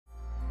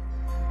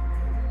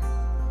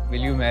Will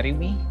you marry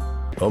me?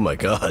 Oh my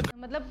God.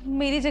 मतलब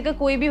मेरी जगह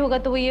कोई भी होगा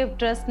तो वो ये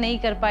ट्रस्ट नहीं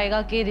कर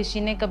पाएगा कि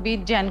ऋषि ने कभी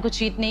जैन को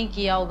चीट नहीं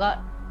किया होगा.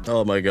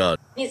 Oh my God.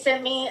 He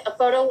sent me a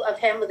photo of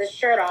him with his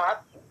shirt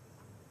off.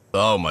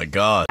 Oh my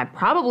God. I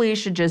probably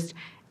should just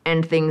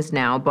end things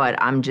now, but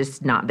I'm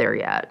just not there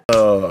yet.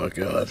 Oh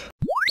God.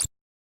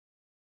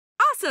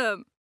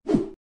 Awesome!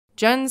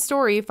 Jen's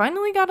story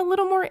finally got a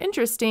little more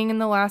interesting in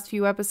the last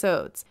few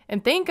episodes.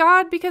 And thank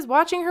God, because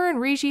watching her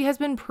and Rishi has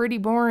been pretty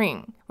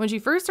boring. When she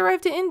first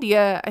arrived to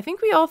India, I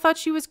think we all thought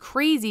she was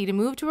crazy to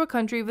move to a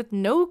country with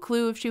no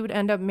clue if she would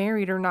end up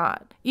married or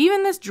not.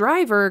 Even this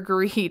driver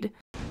agreed.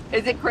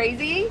 Is it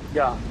crazy?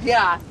 Yeah.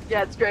 Yeah,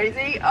 it's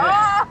crazy.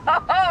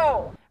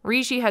 Oh!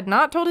 Rishi had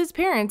not told his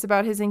parents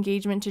about his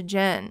engagement to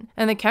Jen,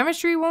 and the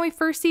chemistry when we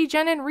first see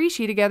Jen and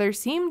Rishi together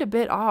seemed a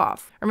bit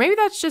off. Or maybe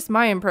that's just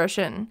my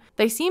impression.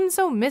 They seemed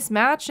so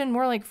mismatched and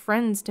more like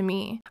friends to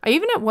me. I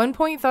even at one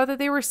point thought that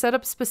they were set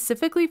up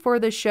specifically for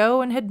the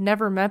show and had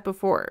never met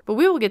before, but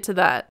we will get to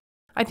that.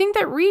 I think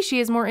that Rishi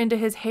is more into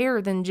his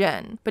hair than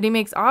Jen, but he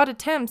makes odd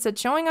attempts at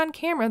showing on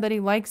camera that he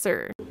likes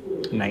her.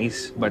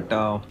 Nice, but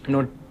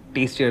not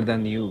tastier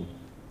than you.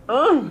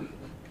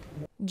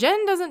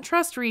 Jen doesn't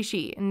trust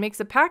Rishi and makes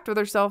a pact with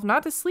herself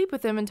not to sleep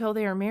with him until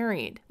they are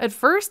married. At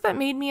first, that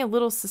made me a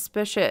little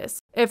suspicious.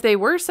 If they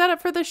were set up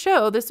for the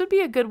show, this would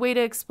be a good way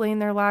to explain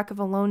their lack of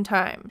alone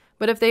time.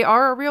 But if they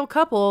are a real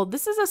couple,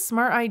 this is a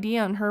smart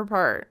idea on her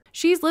part.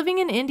 She's living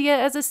in India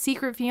as a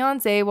secret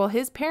fiancé while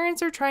his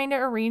parents are trying to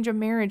arrange a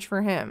marriage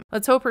for him.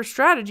 Let's hope her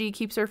strategy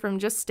keeps her from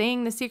just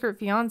staying the secret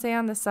fiancé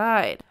on the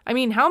side. I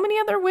mean, how many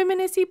other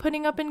women is he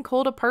putting up in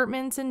cold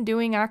apartments and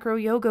doing acro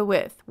yoga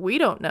with? We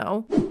don't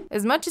know.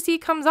 As much as he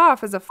comes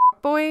off as a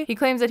fuckboy, he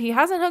claims that he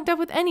hasn't hooked up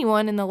with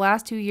anyone in the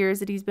last 2 years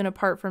that he's been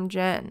apart from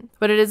Jen.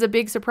 But it is a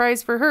big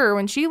surprise for her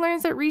when she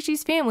learns that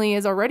Rishi's family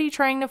is already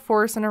trying to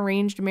force an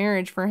arranged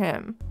marriage for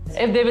him.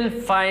 If they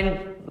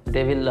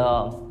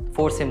will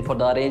force him for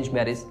the arranged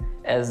marriage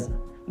as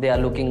they are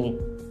looking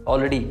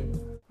already.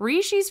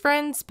 Rishi's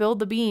friend spilled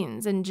the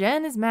beans and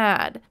Jen is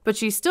mad, but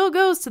she still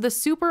goes to the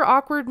super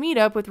awkward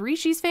meetup with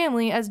Rishi's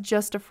family as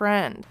just a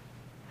friend.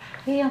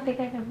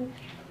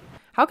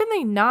 How can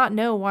they not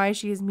know why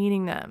she is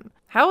meeting them?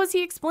 How is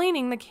he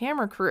explaining the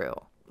camera crew?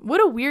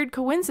 What a weird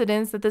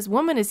coincidence that this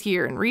woman is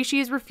here and Rishi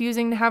is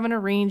refusing to have an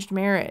arranged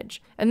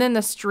marriage. And then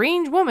the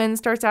strange woman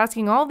starts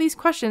asking all these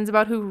questions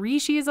about who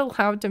Rishi is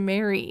allowed to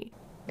marry.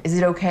 Is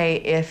it okay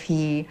if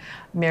he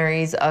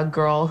marries a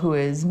girl who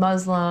is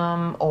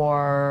Muslim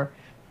or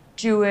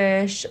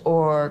Jewish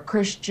or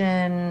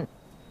Christian?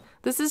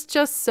 This is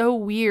just so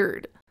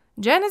weird.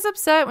 Jen is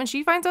upset when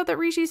she finds out that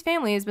Rishi's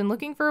family has been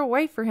looking for a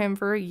wife for him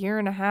for 1.5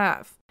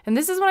 years. And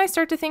this is when I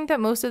start to think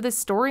that most of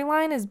this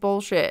storyline is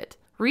bullshit.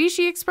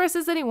 Rishi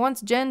expresses that he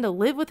wants Jen to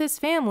live with his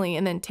family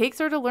and then takes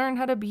her to learn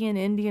how to be an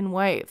Indian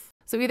wife.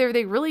 So either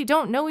they really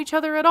don't know each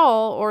other at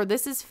all, or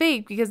this is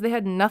fake because they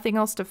had nothing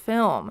else to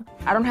film.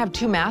 I don't have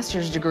 2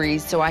 master's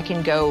degrees so I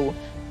can go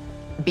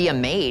be a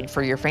maid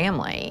for your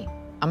family.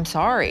 I'm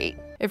sorry.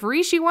 If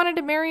Rishi wanted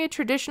to marry a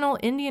traditional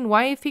Indian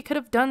wife, he could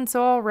have done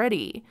so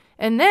already.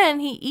 And then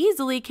he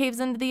easily caves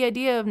into the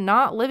idea of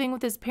not living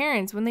with his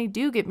parents when they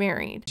do get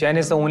married. Jen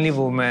is the only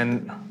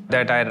woman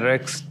that I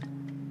risked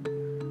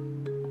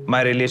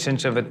my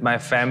relationship with my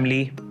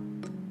family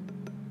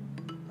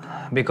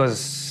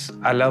because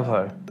I love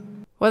her.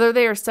 Whether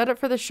they are set up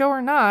for the show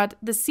or not,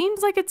 this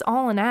seems like it's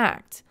all an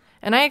act.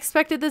 And I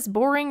expected this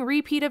boring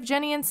repeat of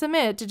Jenny and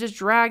Sumit to just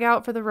drag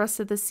out for the rest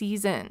of the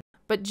season.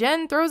 But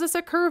Jen throws us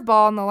a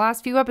curveball in the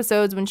last few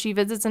episodes when she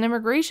visits an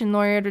immigration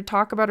lawyer to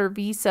talk about her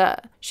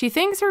visa. She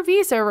thinks her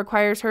visa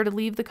requires her to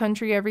leave the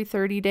country every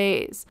 30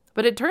 days.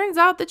 But it turns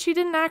out that she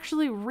didn't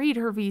actually read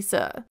her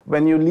visa.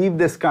 When you leave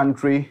this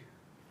country,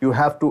 you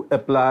have to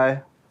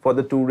apply for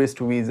the tourist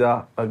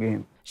visa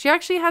again. She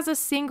actually has a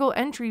single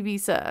entry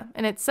visa,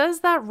 and it says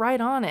that right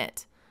on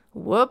it.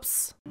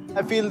 Whoops.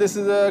 I feel this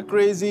is a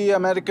crazy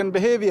American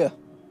behavior.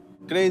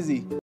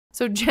 Crazy.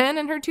 So Jen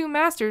and her 2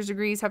 master's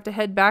degrees have to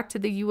head back to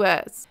the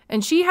US,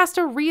 and she has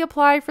to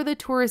reapply for the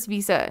tourist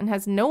visa and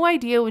has no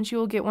idea when she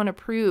will get one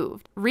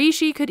approved.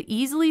 Rishi could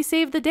easily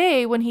save the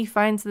day when he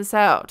finds this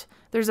out.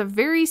 There's a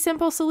very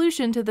simple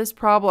solution to this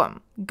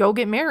problem. Go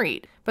get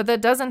married. But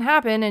that doesn't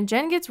happen and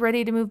Jen gets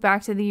ready to move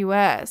back to the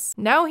US.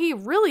 Now he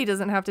really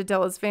doesn't have to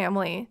tell his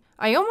family.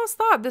 I almost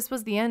thought this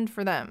was the end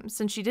for them,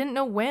 since she didn't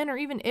know when or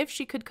even if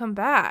she could come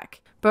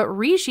back. But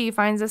Rishi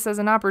finds this as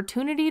an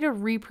opportunity to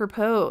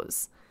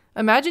re-propose.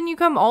 Imagine you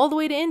come all the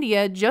way to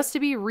India just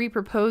to be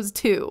re-proposed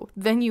to,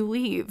 then you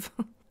leave.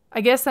 I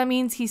guess that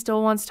means he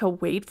still wants to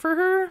wait for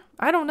her?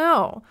 I don't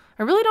know.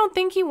 I really don't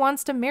think he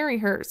wants to marry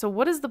her, so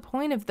what is the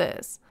point of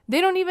this?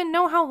 They don't even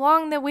know how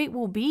long the wait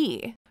will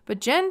be. But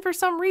Jen, for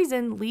some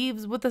reason,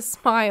 leaves with a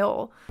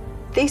smile.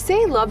 They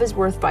say love is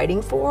worth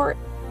fighting for,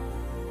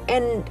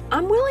 and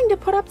I'm willing to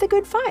put up the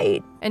good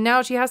fight. And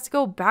now she has to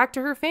go back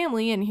to her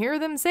family and hear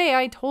them say,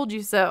 "I told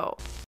you so."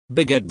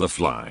 Big Ed the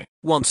Fly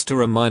wants to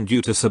remind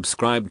you to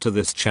subscribe to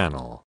this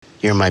channel.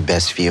 You're my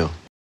best view.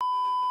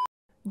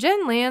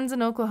 Jen lands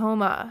in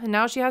Oklahoma, and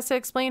now she has to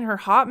explain her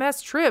hot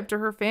mess trip to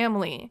her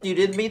family. You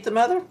did meet the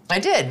mother? I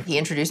did. He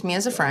introduced me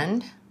as a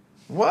friend.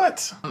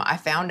 What? I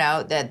found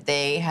out that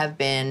they have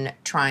been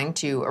trying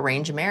to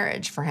arrange a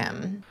marriage for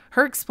him.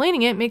 Her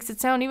explaining it makes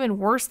it sound even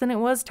worse than it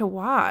was to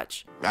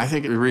watch. I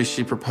think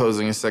Rishi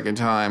proposing a second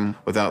time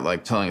without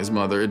like telling his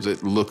mother,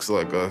 it looks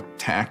like a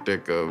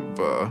tactic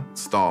of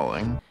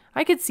stalling.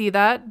 I could see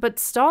that, but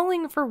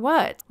stalling for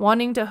what?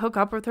 Wanting to hook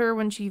up with her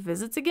when she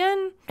visits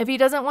again? If he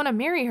doesn't want to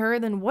marry her,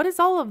 then what is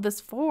all of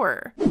this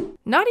for?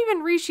 Not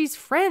even Rishi's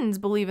friends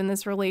believe in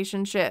this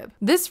relationship.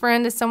 This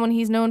friend is someone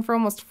he's known for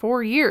almost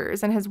 4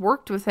 years and has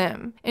worked with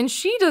him, and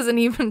she doesn't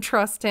even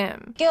trust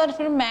him. और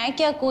फिर मैं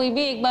क्या कोई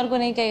भी एक बार को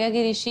नहीं कहेगा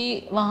कि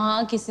ऋषि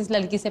वहाँ किसी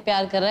लड़की से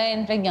प्यार कर रहा है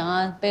इनफैक्ट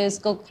यहाँ पे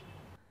इसको.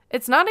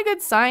 It's not a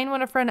good sign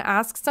when a friend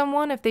asks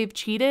someone if they've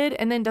cheated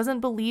and then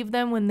doesn't believe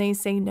them when they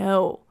say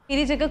no.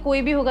 मेरी जगह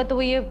कोई भी होगा तो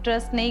वो ये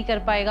ट्रस्ट नहीं कर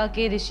पाएगा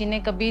कि ऋषि ने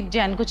कभी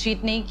जैन को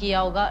चीट नहीं किया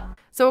होगा.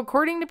 So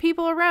according to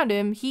people around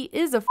him, he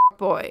is a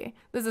fuckboy.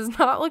 This is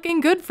not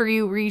looking good for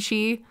you,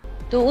 Rishi.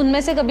 तो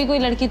उनमें से कभी कोई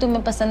लड़की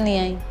तुम्हें पसंद नहीं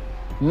आई?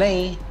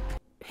 नहीं.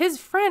 His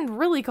friend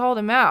really called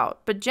him out,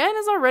 but Jen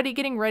is already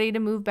getting ready to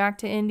move back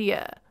to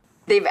India.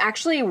 They've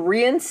actually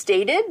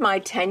reinstated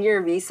my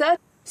 10-year visa,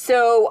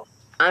 so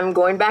I'm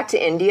going back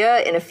to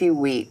India in a few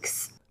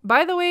weeks.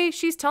 By the way,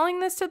 she's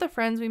telling this to the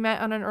friends we met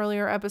on an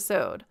earlier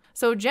episode.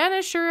 So Jen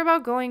is sure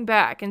about going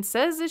back and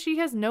says that she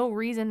has no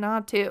reason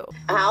not to.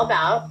 How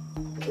about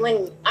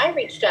when I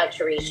reached out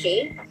to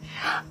Rishi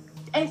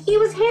and he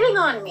was hitting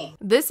on me?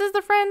 This is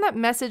the friend that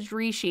messaged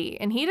Rishi,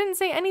 and he didn't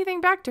say anything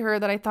back to her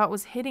that I thought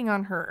was hitting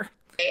on her.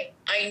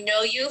 I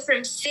know you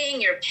from seeing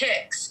your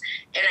pics,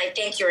 and I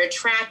think you're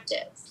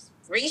attractive.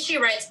 Rishi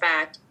writes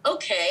back,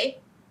 okay,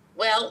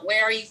 well,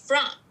 where are you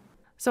from?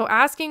 So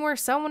asking where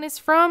someone is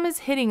from is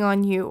hitting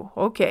on you,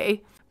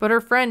 okay. But her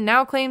friend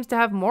now claims to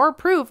have more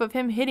proof of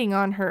him hitting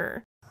on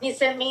her. He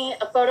sent me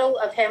a photo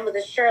of him with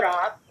his shirt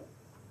off.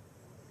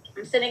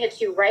 I'm sending it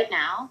to you right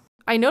now.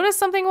 I noticed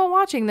something while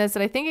watching this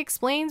that I think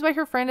explains why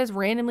her friend is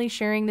randomly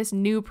sharing this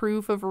new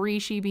proof of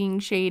Rishi being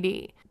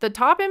shady. The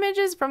top image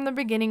is from the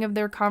beginning of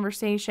their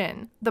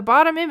conversation. The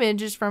bottom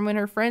image is from when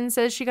her friend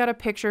says she got a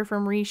picture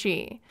from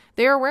Rishi.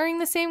 They are wearing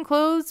the same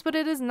clothes, but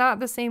it is not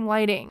the same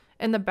lighting,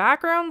 and the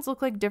backgrounds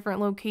look like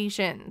different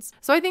locations.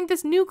 So I think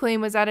this new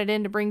claim was added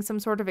in to bring some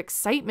sort of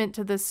excitement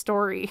to this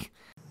story.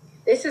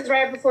 This is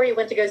right before you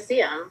went to go see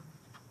him.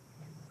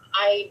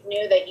 I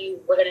knew that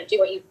you were going to do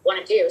what you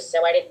want to do,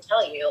 so I didn't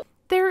tell you.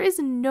 There is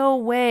no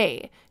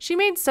way. She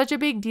made such a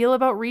big deal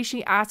about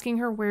Rishi asking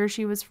her where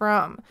she was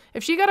from.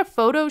 If she got a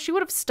photo, she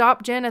would have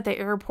stopped Jen at the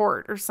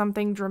airport or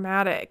something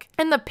dramatic.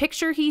 And the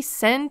picture he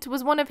sent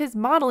was one of his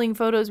modeling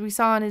photos we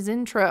saw in his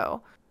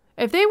intro.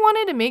 If they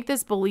wanted to make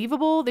this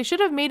believable, they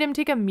should have made him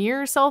take a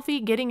mirror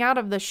selfie getting out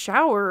of the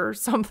shower or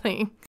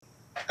something.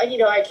 You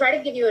know, I try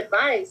to give you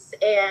advice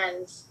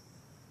and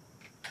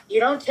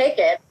you don't take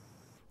it.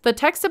 The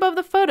text above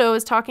the photo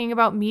is talking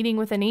about meeting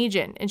with an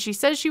agent, and she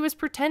says she was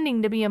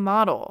pretending to be a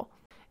model.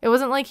 It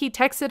wasn't like he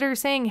texted her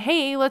saying,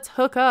 hey, let's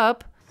hook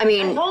up. I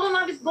told him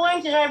I was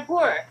going to the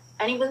airport,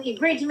 and he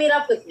agreed to meet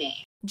up with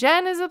me.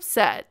 Jen is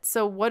upset,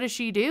 so what does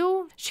she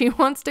do? She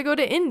wants to go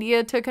to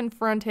India to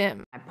confront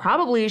him. I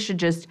probably should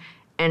just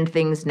end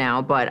things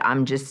now, but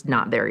I'm just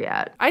not there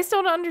yet. I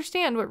still don't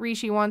understand what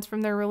Rishi wants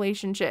from their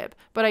relationship,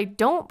 but I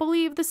don't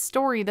believe the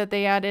story that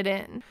they added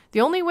in.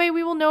 The only way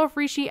we will know if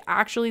Rishi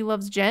actually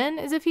loves Jen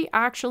is if he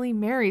actually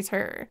marries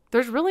her.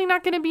 There's really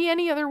not going to be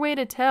any other way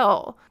to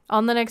tell.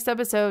 On the next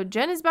episode,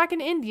 Jen is back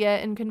in India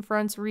and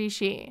confronts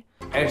Rishi.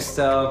 It's,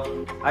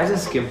 I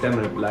just give them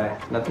a reply.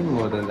 Nothing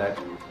more than that.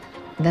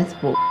 That's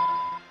bull.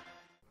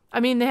 I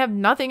mean, they have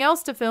nothing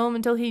else to film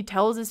until he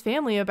tells his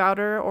family about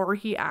her or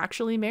he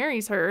actually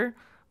marries her.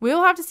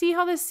 We'll have to see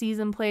how this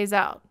season plays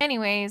out.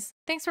 Anyways,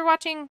 thanks for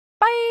watching.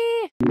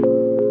 Bye!